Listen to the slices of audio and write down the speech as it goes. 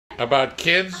About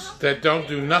kids that don't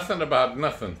do nothing about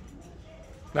nothing.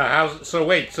 Now, so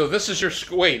wait, so this is your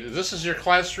this is your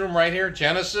classroom right here,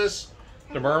 Genesis,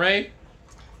 the mermaid?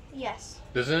 Yes.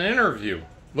 There's an interview.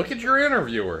 Look at your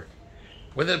interviewer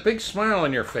with a big smile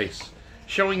on your face,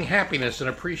 showing happiness and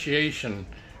appreciation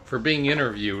for being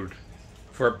interviewed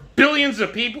for billions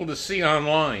of people to see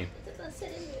online.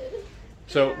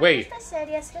 So wait.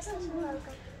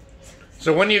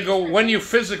 So when you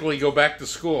physically go back to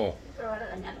school?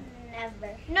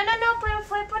 Never. No, pero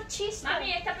fue por chiste.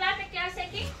 Mami, ¿esta plata qué hace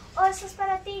aquí? Oh, eso es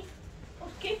para ti. ¿Por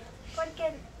qué?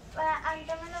 Porque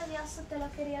Anta me lo dio, eso te lo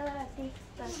quería dar a ti.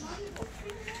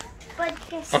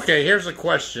 Porque Okay, here's a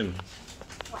question.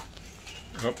 What?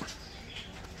 Oh.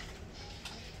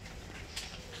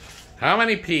 How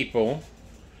many people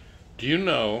do you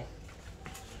know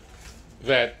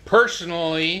that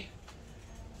personally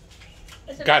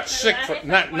got sick from,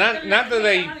 not that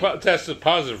they tested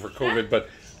positive for COVID, but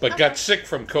got sick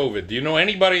from COVID? Do you know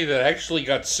anybody that actually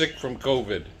got sick from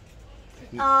COVID?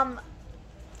 I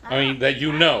mean, that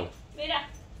you know. Mira.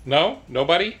 No?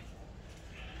 Nobody?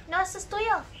 No, eso es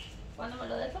tuyo. Cuando me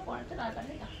lo des para ponértelo en la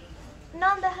barriga. No,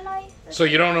 déjalo ahí. So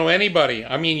you don't know anybody?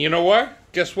 I mean, you know what?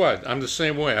 Guess what? I'm the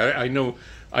same way. I know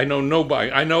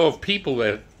nobody. I know of people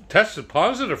that tested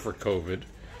positive for COVID.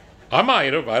 I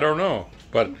might have. I don't know.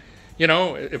 But, you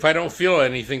know, if I don't feel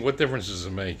anything, what difference does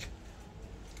it make?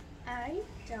 I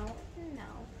don't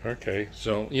know. Okay,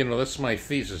 so, you know, that's my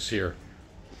thesis here.